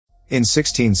In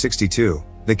 1662,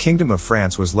 the Kingdom of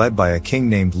France was led by a king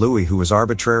named Louis who was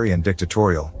arbitrary and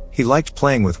dictatorial. He liked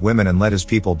playing with women and led his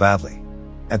people badly.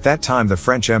 At that time the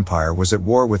French Empire was at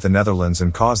war with the Netherlands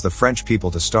and caused the French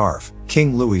people to starve.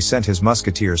 King Louis sent his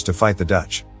musketeers to fight the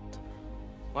Dutch.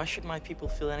 Why should my people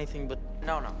feel anything but...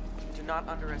 No. Do not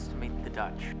underestimate the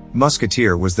Dutch.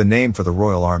 Musketeer was the name for the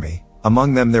royal army.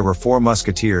 Among them there were 4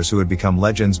 musketeers who had become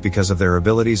legends because of their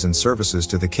abilities and services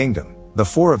to the kingdom. The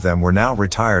 4 of them were now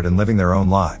retired and living their own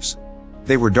lives.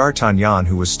 They were D'Artagnan,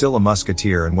 who was still a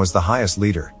musketeer and was the highest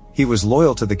leader. He was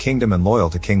loyal to the kingdom and loyal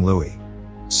to King Louis.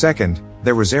 Second,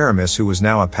 there was Aramis, who was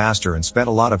now a pastor and spent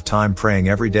a lot of time praying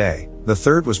every day. The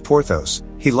third was Porthos.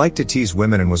 He liked to tease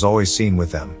women and was always seen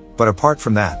with them. But apart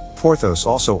from that, Porthos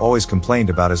also always complained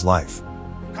about his life.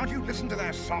 Can't you listen to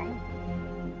their song?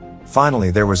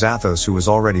 Finally there was Athos, who was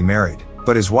already married,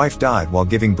 but his wife died while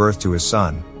giving birth to his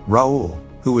son, Raoul,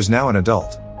 who was now an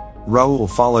adult. Raoul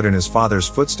followed in his father's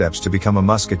footsteps to become a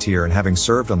musketeer, and having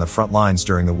served on the front lines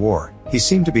during the war, he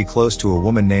seemed to be close to a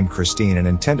woman named Christine and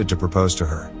intended to propose to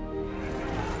her.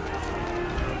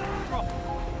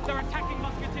 They're attacking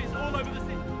musketeers all over the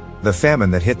city. The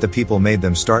famine that hit the people made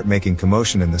them start making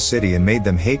commotion in the city and made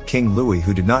them hate King Louis,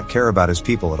 who did not care about his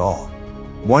people at all.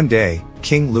 One day,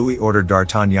 King Louis ordered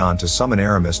D'Artagnan to summon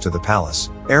Aramis to the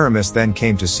palace. Aramis then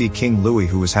came to see King Louis,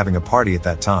 who was having a party at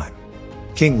that time.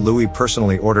 King Louis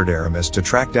personally ordered Aramis to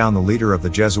track down the leader of the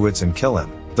Jesuits and kill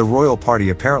him. The royal party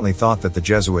apparently thought that the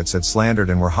Jesuits had slandered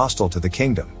and were hostile to the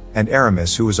kingdom, and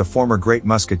Aramis, who was a former great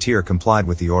musketeer, complied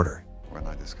with the order. When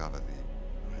I discovered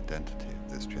the identity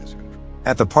of this Jesuit.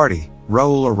 At the party,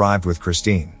 Raoul arrived with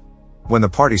Christine. When the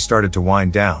party started to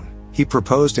wind down, he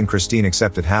proposed and Christine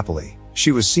accepted happily.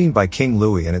 She was seen by King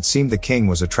Louis and it seemed the king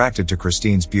was attracted to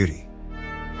Christine's beauty.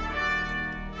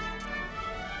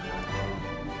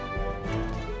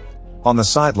 On the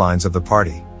sidelines of the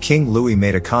party, King Louis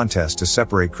made a contest to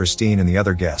separate Christine and the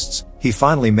other guests. He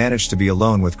finally managed to be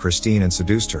alone with Christine and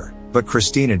seduced her, but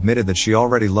Christine admitted that she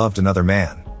already loved another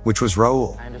man, which was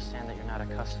Raoul. I understand that you're not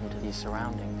accustomed to these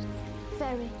surroundings.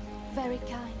 Very, very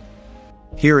kind.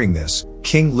 Hearing this,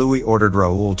 King Louis ordered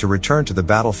Raoul to return to the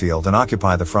battlefield and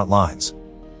occupy the front lines.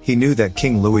 He knew that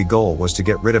King Louis' goal was to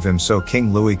get rid of him so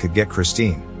King Louis could get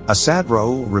Christine. A sad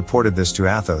Raoul reported this to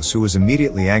Athos, who was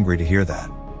immediately angry to hear that.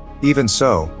 Even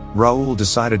so, Raoul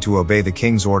decided to obey the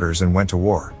king's orders and went to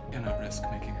war. Cannot risk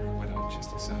making her widow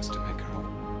just as us to make her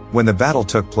own. When the battle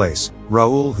took place,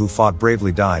 Raoul, who fought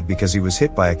bravely, died because he was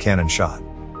hit by a cannon shot.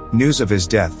 News of his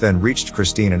death then reached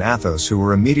Christine and Athos, who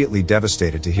were immediately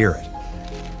devastated to hear it.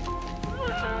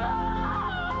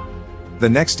 The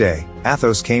next day,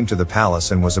 Athos came to the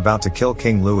palace and was about to kill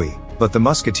King Louis, but the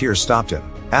musketeers stopped him.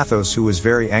 Athos, who was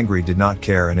very angry, did not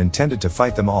care and intended to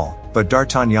fight them all, but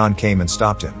D'Artagnan came and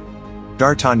stopped him.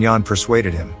 D'Artagnan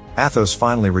persuaded him. Athos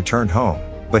finally returned home,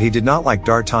 but he did not like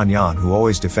D'Artagnan, who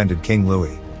always defended King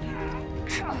Louis.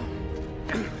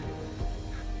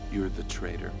 You're the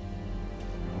traitor.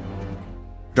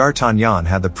 D'Artagnan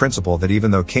had the principle that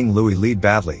even though King Louis led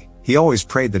badly, he always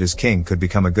prayed that his king could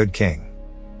become a good king.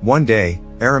 One day,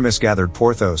 Aramis gathered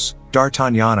Porthos,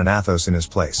 D'Artagnan and Athos in his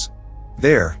place.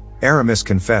 There, Aramis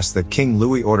confessed that King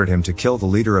Louis ordered him to kill the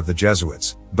leader of the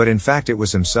Jesuits, but in fact it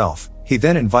was himself. He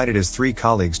then invited his 3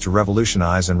 colleagues to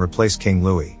revolutionize and replace King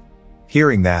Louis.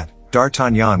 Hearing that,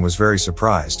 D'Artagnan was very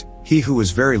surprised. He, who was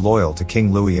very loyal to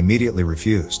King Louis, immediately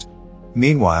refused.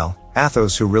 Meanwhile,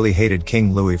 Athos, who really hated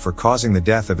King Louis for causing the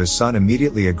death of his son,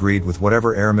 immediately agreed with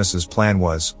whatever Aramis's plan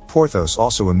was. Porthos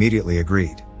also immediately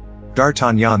agreed.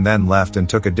 D'Artagnan then left and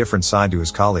took a different side to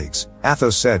his colleagues.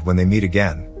 Athos said when they meet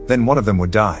again, then one of them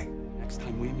would die. Next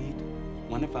time we meet,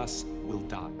 one of us will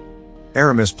die.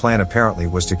 Aramis' plan apparently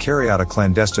was to carry out a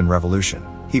clandestine revolution.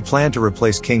 He planned to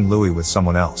replace King Louis with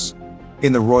someone else.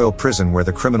 In the royal prison where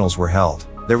the criminals were held,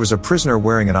 there was a prisoner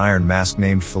wearing an iron mask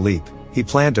named Philippe. He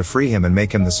planned to free him and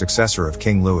make him the successor of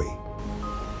King Louis.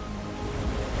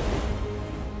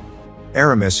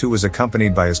 Aramis, who was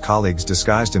accompanied by his colleagues,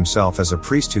 disguised himself as a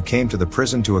priest who came to the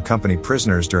prison to accompany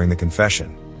prisoners during the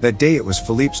confession. That day it was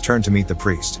Philippe's turn to meet the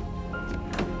priest.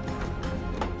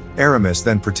 Aramis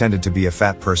then pretended to be a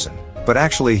fat person, but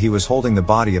actually he was holding the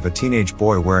body of a teenage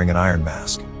boy wearing an iron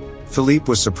mask. Philippe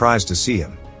was surprised to see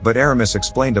him, but Aramis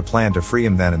explained a plan to free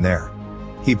him then and there.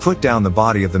 He put down the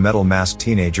body of the metal-masked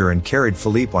teenager and carried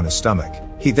Philippe on his stomach.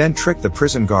 He then tricked the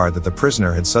prison guard that the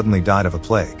prisoner had suddenly died of a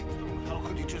plague.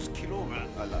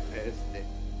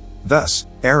 Thus,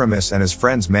 Aramis and his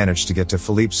friends managed to get to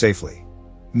Philippe safely.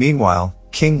 Meanwhile,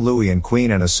 King Louis and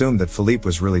Queen Anne assumed that Philippe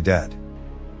was really dead.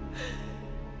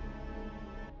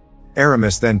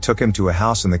 Aramis then took him to a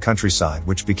house in the countryside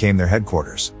which became their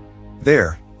headquarters.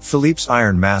 There, Philippe's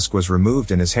iron mask was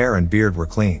removed and his hair and beard were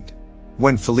cleaned.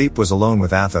 When Philippe was alone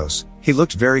with Athos, he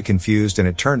looked very confused, and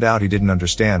it turned out he didn't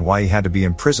understand why he had to be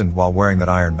imprisoned while wearing that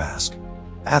iron mask.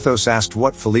 Athos asked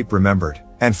what Philippe remembered,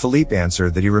 and Philippe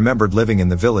answered that he remembered living in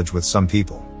the village with some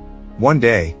people. One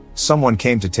day, someone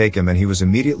came to take him and he was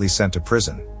immediately sent to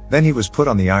prison. Then he was put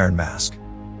on the iron mask.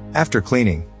 After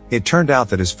cleaning, it turned out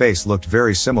that his face looked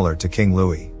very similar to King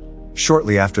Louis.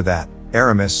 Shortly after that,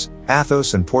 Aramis,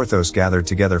 Athos and Porthos gathered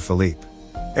together Philippe.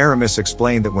 Aramis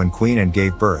explained that when Queen Anne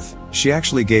gave birth, she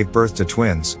actually gave birth to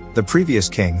twins. The previous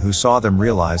king who saw them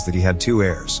realized that he had two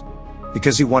heirs.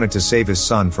 Because he wanted to save his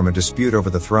son from a dispute over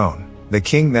the throne, the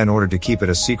king then ordered to keep it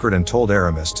a secret and told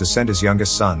Aramis to send his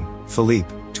youngest son,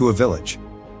 Philippe, to a village.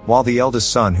 While the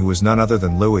eldest son, who was none other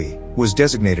than Louis, was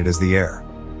designated as the heir.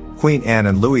 Queen Anne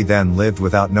and Louis then lived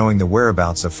without knowing the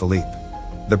whereabouts of Philippe.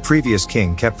 The previous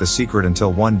king kept the secret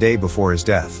until one day before his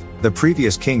death. The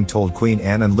previous king told Queen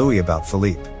Anne and Louis about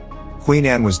Philippe. Queen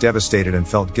Anne was devastated and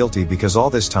felt guilty because all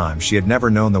this time she had never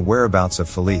known the whereabouts of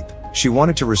Philippe. She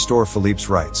wanted to restore Philippe's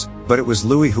rights, but it was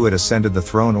Louis who had ascended the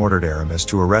throne, ordered Aramis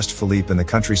to arrest Philippe in the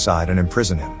countryside and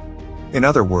imprison him. In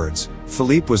other words,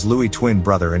 Philippe was Louis' twin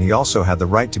brother and he also had the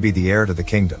right to be the heir to the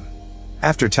kingdom.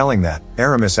 After telling that,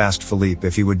 Aramis asked Philippe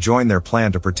if he would join their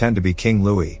plan to pretend to be King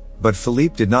Louis, but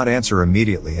Philippe did not answer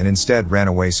immediately and instead ran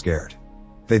away scared.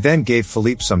 They then gave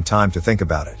Philippe some time to think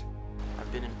about it.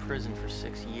 I've been in prison for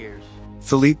 6 years.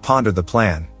 Philippe pondered the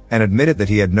plan, and admitted that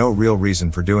he had no real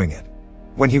reason for doing it.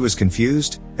 When he was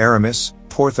confused, Aramis,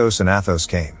 Porthos and Athos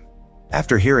came.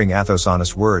 After hearing Athos'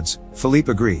 honest words,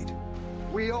 Philippe agreed.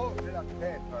 We all did not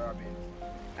pay for Aramis.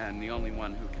 And the only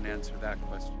one who can answer that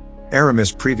question.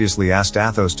 Aramis previously asked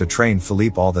Athos to train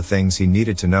Philippe all the things he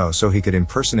needed to know so he could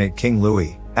impersonate King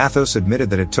Louis. Athos admitted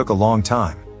that it took a long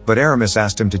time, but Aramis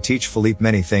asked him to teach Philippe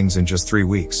many things in just 3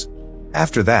 weeks.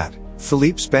 After that,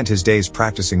 Philippe spent his days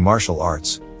practicing martial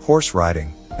arts, horse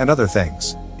riding, and other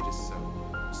things. It is so.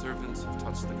 Servants have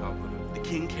touched the goblet. The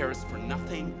king cares for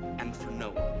nothing and for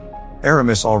no one.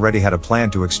 Aramis already had a plan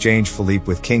to exchange Philippe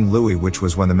with King Louis, which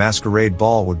was when the masquerade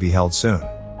ball would be held soon.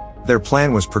 Their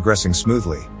plan was progressing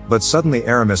smoothly, but suddenly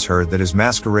Aramis heard that his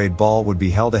masquerade ball would be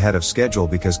held ahead of schedule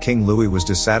because King Louis was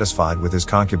dissatisfied with his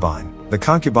concubine. The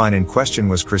concubine in question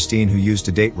was Christine, who used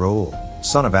to date Raoul,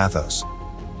 son of Athos.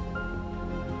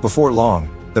 Before long,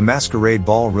 the masquerade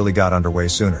ball really got underway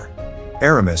sooner.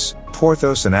 Aramis,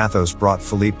 Porthos and Athos brought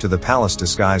Philippe to the palace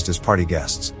disguised as party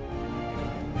guests.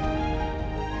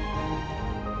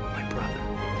 My brother.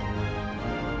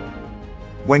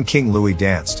 When King Louis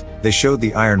danced, they showed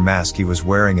the iron mask he was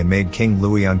wearing and made King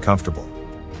Louis uncomfortable.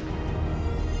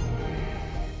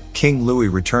 King Louis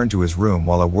returned to his room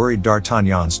while a worried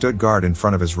D'Artagnan stood guard in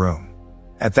front of his room.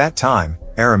 At that time,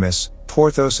 Aramis,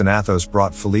 Porthos and Athos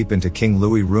brought Philippe into King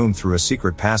Louis' room through a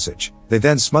secret passage. They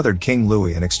then smothered King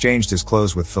Louis and exchanged his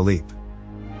clothes with Philippe.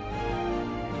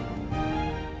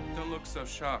 Don't look so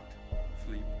shocked,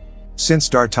 Philippe. Since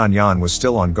D'Artagnan was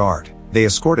still on guard, they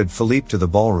escorted Philippe to the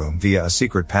ballroom via a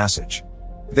secret passage.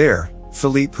 There,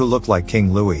 Philippe, who looked like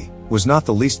King Louis, was not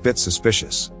the least bit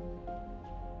suspicious.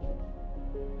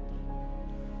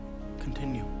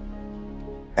 Continue.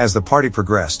 As the party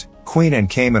progressed, Queen Anne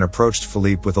came and approached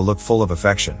Philippe with a look full of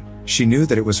affection. She knew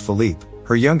that it was Philippe,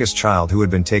 her youngest child, who had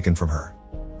been taken from her.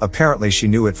 Apparently she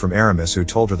knew it from Aramis, who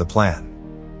told her the plan.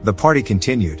 The party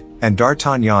continued, and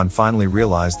D'Artagnan finally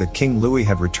realized that King Louis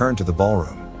had returned to the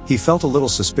ballroom. He felt a little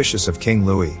suspicious of King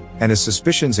Louis, and his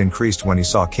suspicions increased when he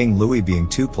saw King Louis being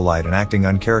too polite and acting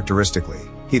uncharacteristically.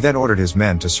 He then ordered his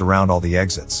men to surround all the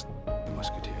exits. The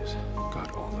musketeers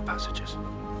guard all the passages.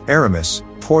 Aramis,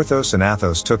 Porthos and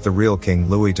Athos took the real King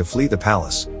Louis to flee the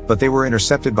palace, but they were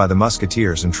intercepted by the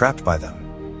musketeers and trapped by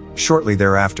them. Shortly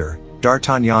thereafter,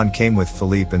 D'Artagnan came with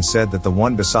Philippe and said that the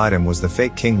one beside him was the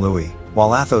fake King Louis,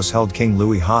 while Athos held King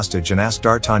Louis hostage and asked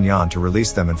D'Artagnan to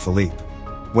release them and Philippe.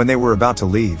 When they were about to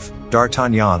leave,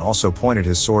 D'Artagnan also pointed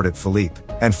his sword at Philippe,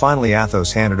 and finally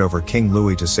Athos handed over King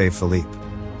Louis to save Philippe.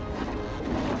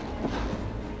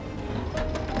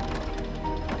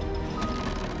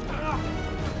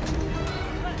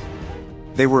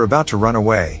 They were about to run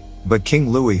away, but King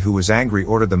Louis, who was angry,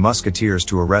 ordered the musketeers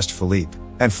to arrest Philippe,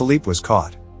 and Philippe was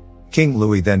caught. King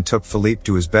Louis then took Philippe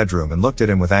to his bedroom and looked at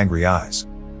him with angry eyes.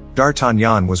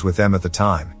 D'Artagnan was with them at the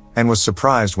time, and was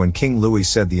surprised when King Louis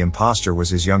said the impostor was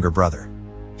his younger brother.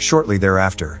 Shortly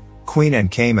thereafter, Queen Anne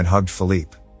came and hugged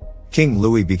Philippe. King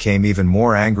Louis became even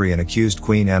more angry and accused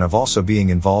Queen Anne of also being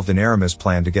involved in Aramis'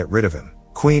 plan to get rid of him.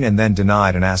 Queen Anne then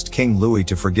denied and asked King Louis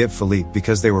to forgive Philippe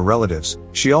because they were relatives.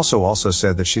 She also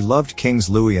said that she loved Kings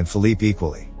Louis and Philippe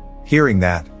equally. Hearing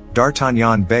that,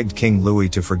 D'Artagnan begged King Louis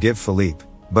to forgive Philippe,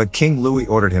 but King Louis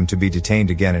ordered him to be detained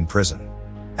again in prison.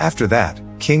 After that,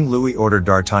 King Louis ordered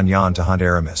D'Artagnan to hunt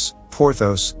Aramis,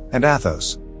 Porthos, and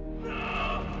Athos. You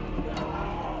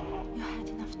had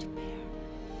enough to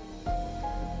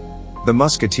bear. The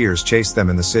musketeers chased them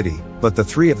in the city, but the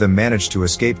three of them managed to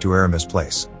escape to Aramis'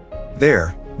 place.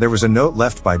 There was a note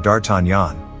left by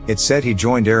D'Artagnan. It said he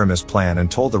joined Aramis' plan and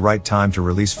told the right time to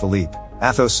release Philippe.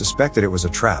 Athos suspected it was a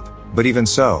trap, but even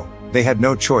so, they had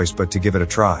no choice but to give it a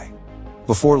try.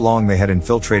 Before long they had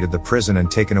infiltrated the prison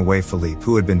and taken away Philippe,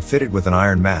 who had been fitted with an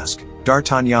iron mask.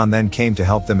 D'Artagnan then came to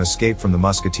help them escape from the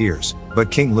musketeers,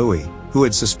 but King Louis, who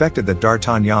had suspected that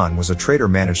D'Artagnan was a traitor,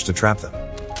 managed to trap them.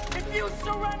 If you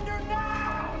surrender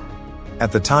now!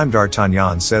 At the time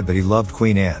D'Artagnan said that he loved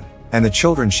Queen Anne, and the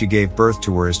children she gave birth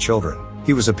to were his children.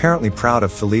 He was apparently proud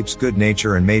of Philippe's good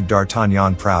nature and made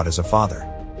D'Artagnan proud as a father.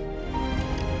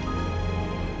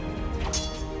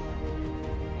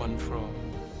 One for all.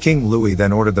 King Louis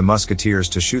then ordered the musketeers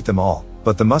to shoot them all,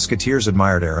 but the musketeers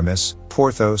admired Aramis,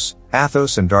 Porthos,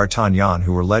 Athos and D'Artagnan,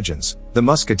 who were legends. The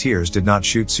musketeers did not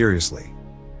shoot seriously.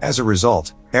 As a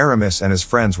result, Aramis and his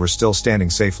friends were still standing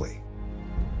safely.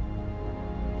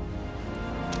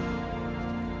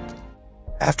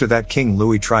 After that, King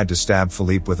Louis tried to stab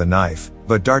Philippe with a knife,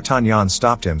 but D'Artagnan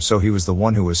stopped him, so he was the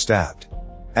one who was stabbed.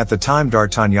 At the time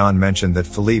D'Artagnan mentioned that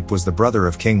Philippe was the brother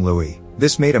of King Louis.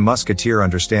 This made a musketeer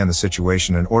understand the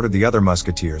situation and ordered the other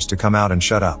musketeers to come out and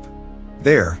shut up.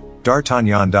 There,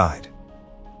 D'Artagnan died.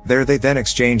 There they then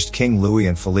exchanged King Louis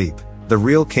and Philippe. The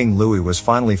real King Louis was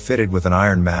finally fitted with an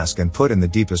iron mask and put in the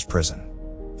deepest prison.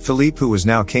 Philippe, who was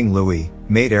now King Louis,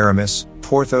 made Aramis,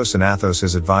 Porthos and Athos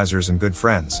his advisors and good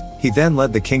friends. He then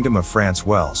led the kingdom of France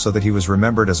well, so that he was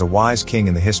remembered as a wise king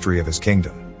in the history of his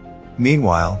kingdom.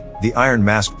 Meanwhile, the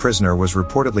iron-masked prisoner was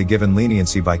reportedly given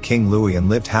leniency by King Louis and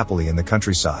lived happily in the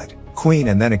countryside. Queen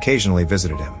Anne then occasionally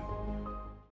visited him.